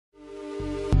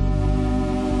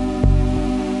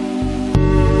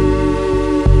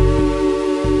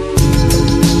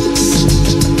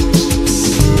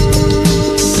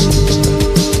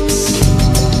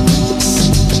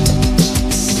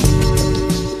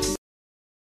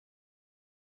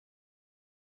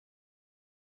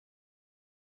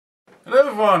Hello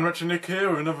everyone, Retro Nick here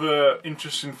with another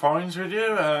interesting finds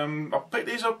video. I picked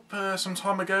these up some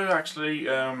time ago, actually,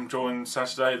 during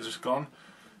Saturday, just gone.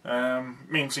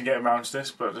 Meaning to get around to this,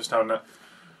 but just haven't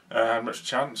had much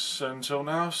chance until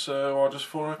now, so I just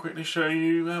thought I'd quickly show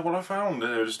you what I found.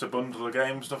 Just a bundle of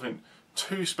games, nothing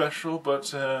too special,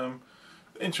 but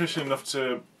interesting enough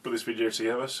to put this video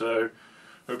together, so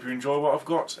hope you enjoy what I've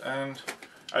got, and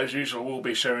as usual we'll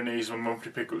be showing these on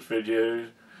monthly pickups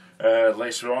videos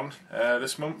later on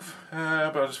this month,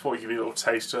 but I just thought I'd give you a little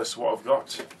taster as to what I've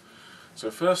got.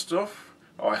 So first off,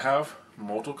 I have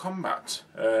Mortal Kombat,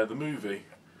 the movie,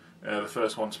 the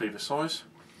first one to be precise.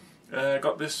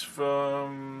 Got this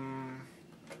from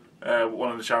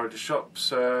one of the charity shops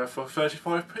for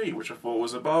 35p, which I thought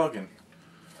was a bargain.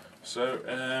 So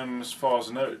as far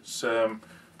as I know, it's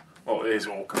well, it is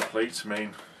all complete. I mean,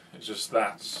 it's just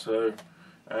that. So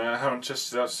I haven't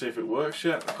tested it out to see if it works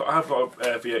yet. I have got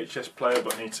a VHS player,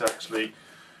 but I need to actually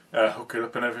hook it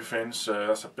up and everything, so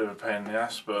that's a bit of a pain in the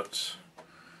ass. But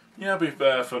yeah, it'll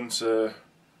be fun to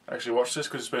actually watch this,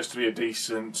 because it's supposed to be a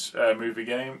decent movie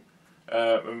game,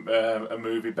 a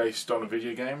movie based on a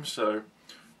video game. So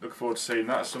look forward to seeing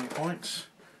that at some point.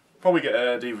 Probably get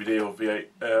a DVD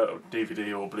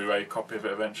or Blu-ray copy of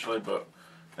it eventually, but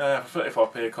for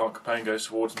 35p, I can't complain. Goes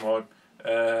towards my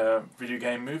video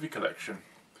game movie collection.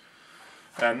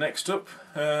 And next up,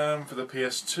 for the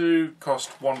PS2,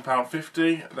 cost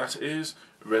 £1.50. That is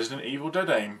Resident Evil Dead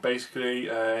Aim. Basically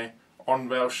a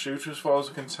on-rail shooter, as far as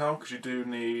I can tell, because you do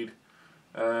need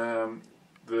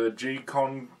the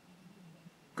G-Con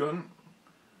gun.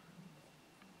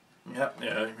 Yeah,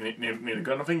 you need a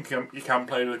gun. I think you can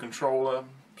play with a controller,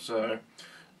 so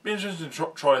be interesting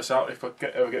to try this out if I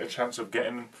ever get a chance of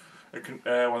getting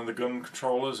one of the gun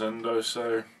controllers, and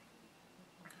also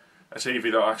a TV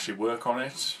that'll actually work on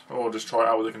it, or just try it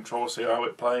out with a controller, see how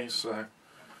it plays. So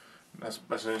that's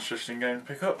an interesting game to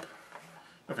pick up.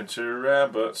 Nothing too rare,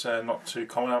 but not too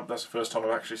common. That's the first time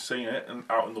I've actually seen it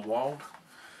out in the wild.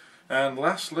 And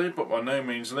lastly, but by no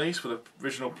means least, for the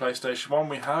original PlayStation 1,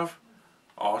 we have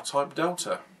R-Type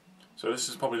Delta. So this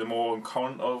is probably the more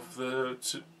uncommon of the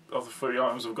three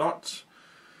items I've got.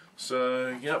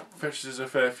 So yep, fetches a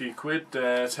fair few quid,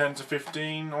 10 to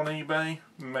 15 on eBay,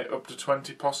 up to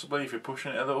 20 possibly if you're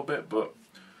pushing it a little bit, but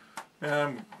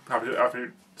happy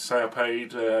to say I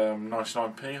paid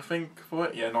 99p I think for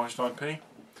it, yeah, 99p.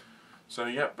 So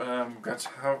yep, glad to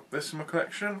have this in my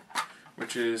collection,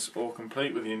 which is all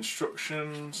complete with the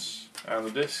instructions and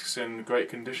the discs in great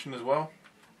condition as well.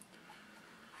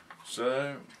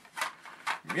 So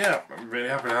yeah, I'm really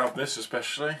happy to have this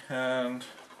especially, and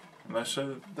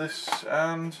so this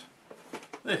and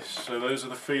this. So those are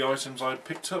the three items I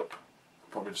picked up.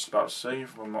 Probably just about to see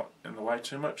if I'm not in the way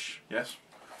too much. Yes.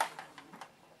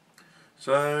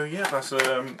 So yeah, that's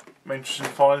an interesting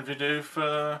find video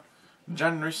for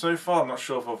January so far. I'm not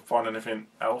sure if I'll find anything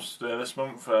else this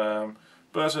month. But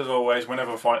as always,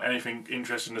 whenever I find anything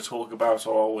interesting to talk about,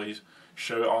 I'll always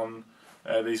show it on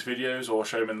these videos, or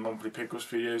show them in the monthly pickups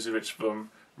videos if it's from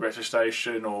Retro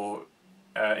Station or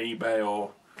eBay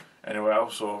or anywhere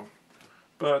else.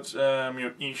 But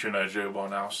you should know Joe by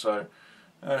now. So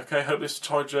okay, hope this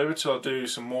tides you over till I do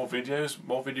some more videos.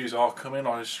 More videos are coming,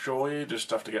 I assure you.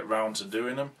 Just have to get round to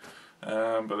doing them.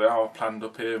 But they are planned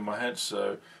up here in my head,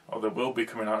 so they will be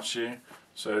coming out to you.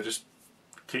 So just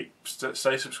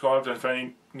stay subscribed, and for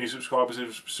any new subscribers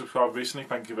who've subscribed recently,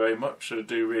 thank you very much. I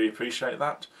do really appreciate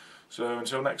that. So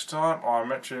until next time, I'm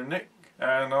Retro Nick,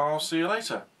 and I'll see you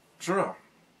later. Ta-ra.